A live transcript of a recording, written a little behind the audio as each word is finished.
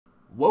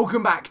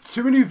Welcome back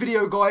to a new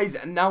video, guys.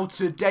 And now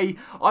today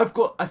I've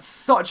got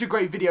such a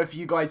great video for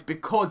you guys,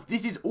 because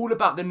this is all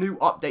about the new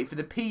update for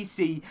the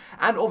PC,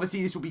 and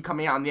obviously this will be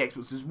coming out on the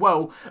Xbox as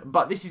well,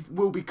 but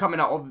will be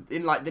coming out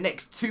in like the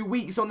next 2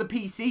 weeks on the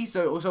PC.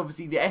 So it was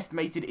obviously the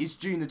estimated is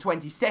June the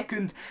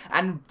 22nd,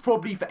 and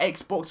probably for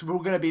Xbox we're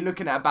going to be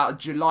looking at about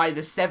July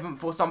the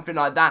 7th or something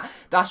like that.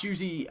 That's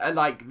usually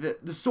like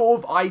the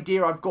sort of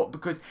idea I've got,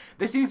 because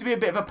there seems to be a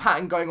bit of a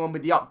pattern going on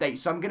with the update.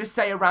 So I'm going to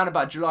say around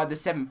about July the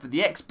 7th for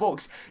the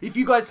Xbox. If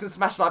you guys can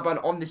smash the like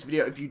button on this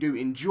video if you do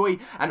enjoy,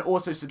 and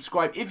also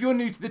subscribe if you're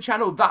new to the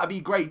channel, that would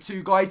be great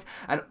too, guys.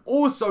 And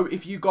also,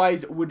 if you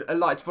guys would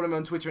like to follow me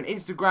on Twitter and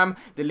Instagram,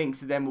 the links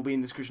to them will be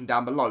in the description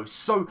down below.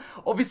 So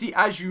obviously,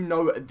 as you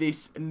know,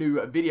 this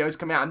new video is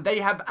coming out, and they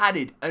have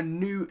added a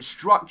new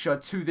structure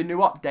to the new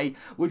update,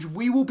 which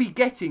we will be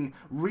getting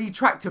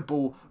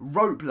retractable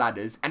rope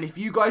ladders. And if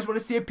you guys want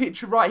to see a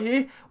picture right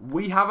here,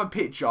 we have a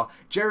picture.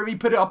 Jeremy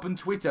put it up on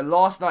Twitter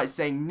last night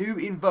saying new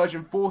in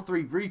version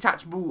 4.3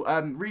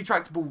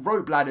 retractable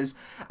rope ladders.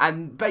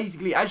 And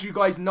basically, as you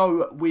guys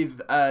know, with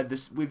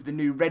the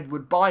new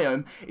redwood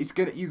biome,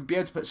 you'll be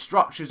able to put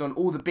structures on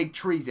all the big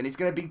trees, and it's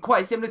going to be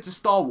quite similar to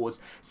Star Wars.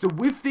 So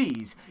with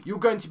these, you're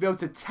going to be able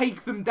to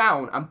take them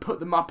down and put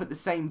them up at the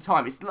same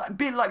time. It's a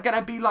bit like going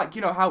to be like,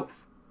 you know, how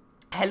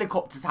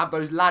helicopters have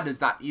those ladders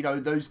that, you know,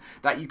 those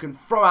that you can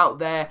throw out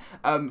there,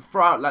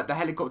 throw out like the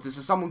helicopters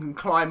so someone can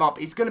climb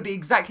up. It's going to be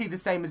exactly the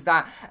same as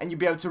that, and you'll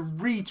be able to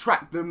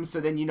retract them,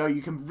 so then, you know,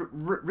 you can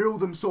reel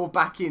them sort of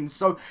back in.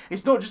 So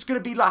it's not just going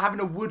to be like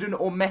having a wooden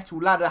or metal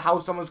ladder, how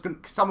someone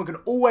can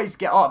always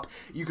get up.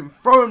 You can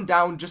throw them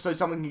down just so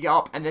someone can get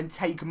up and then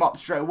take them up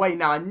straight away.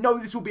 Now, I know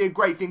this will be a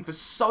great thing for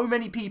so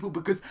many people,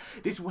 because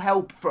this will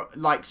help for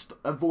like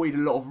avoid a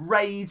lot of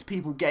raids,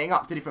 people getting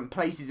up to different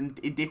places in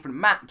different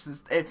maps,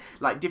 and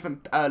like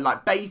different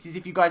like bases,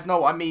 if you guys know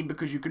what I mean,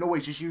 because you can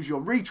always just use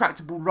your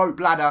retractable rope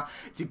ladder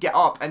to get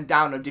up and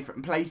down on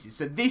different places.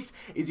 So this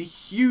is a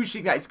huge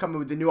thing that is coming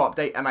with the new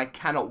update, and I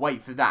cannot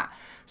wait for that.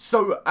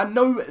 So I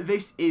know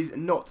this is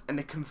not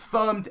a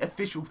confirmed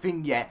official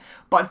thing yet,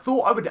 but I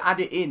thought I would add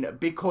it in,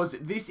 because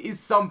this is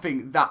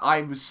something that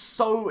I was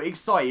so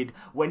excited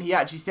when he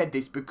actually said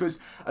this, because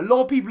a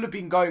lot of people have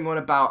been going on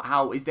about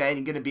how is there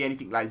going to be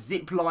anything like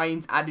zip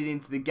lines added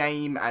into the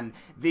game, and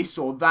this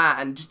or that,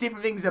 and just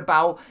different things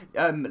about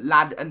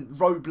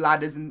rope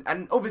ladders,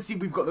 and obviously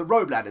we've got the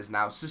rope ladders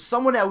now. So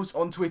someone else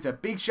on Twitter,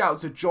 big shout out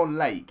to John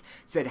Lake,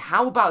 said,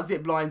 how about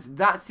zip lines?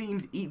 That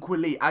seems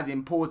equally as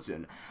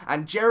important.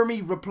 And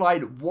Jeremy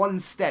replied, one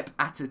step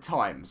at a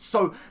time.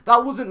 So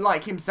that wasn't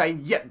like him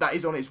saying, yep, that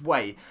is on its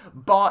way,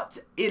 but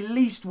at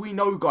least we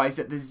know, guys,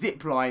 that the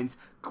zip lines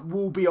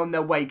will be on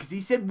their way, because he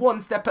said one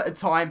step at a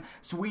time,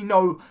 so we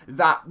know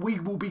that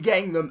we will be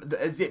getting them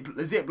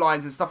zip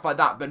lines and stuff like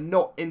that, but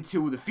not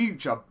until the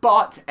future.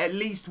 But at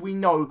least we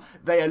know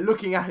they are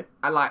looking at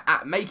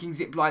making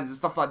zip lines and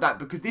stuff like that,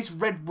 because this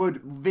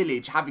redwood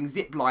village having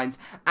zip lines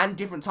and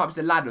different types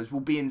of ladders will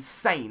be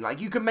insane.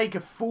 Like, you can make a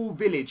full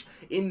village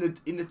in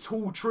the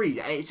tall trees,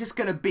 and it's just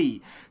gonna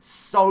be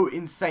so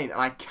insane, and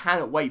I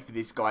cannot wait for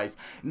this, guys.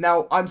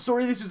 Now, I'm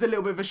sorry this was a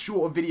little bit of a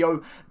shorter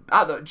video.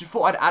 Just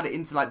thought I'd add it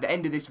into like the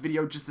end of this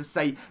video, just to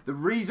say the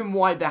reason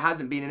why there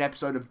hasn't been an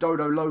episode of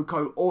Dodo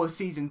Loco or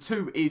Season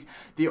 2 is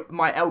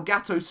my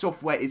Elgato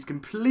software is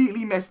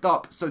completely messed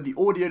up, so the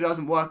audio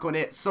doesn't work on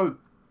it. So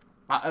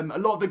a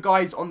lot of the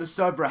guys on the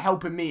server are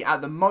helping me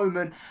at the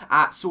moment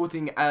at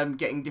sorting,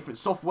 getting different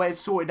softwares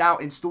sorted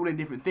out, installing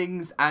different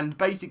things, and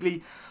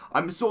basically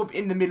I'm sort of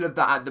in the middle of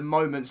that at the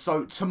moment.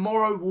 So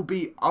tomorrow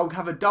I'll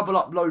have a double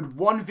upload,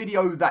 one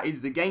video that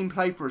is the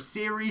gameplay for a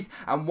series,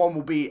 and one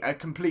will be a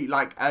complete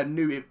like a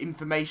new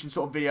information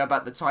sort of video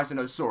about the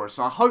Titanosaurus.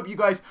 So I hope you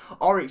guys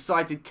are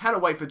excited,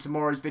 cannot wait for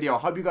tomorrow's video. I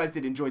hope you guys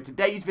did enjoy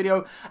today's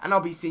video, and I'll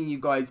be seeing you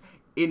guys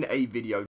in a video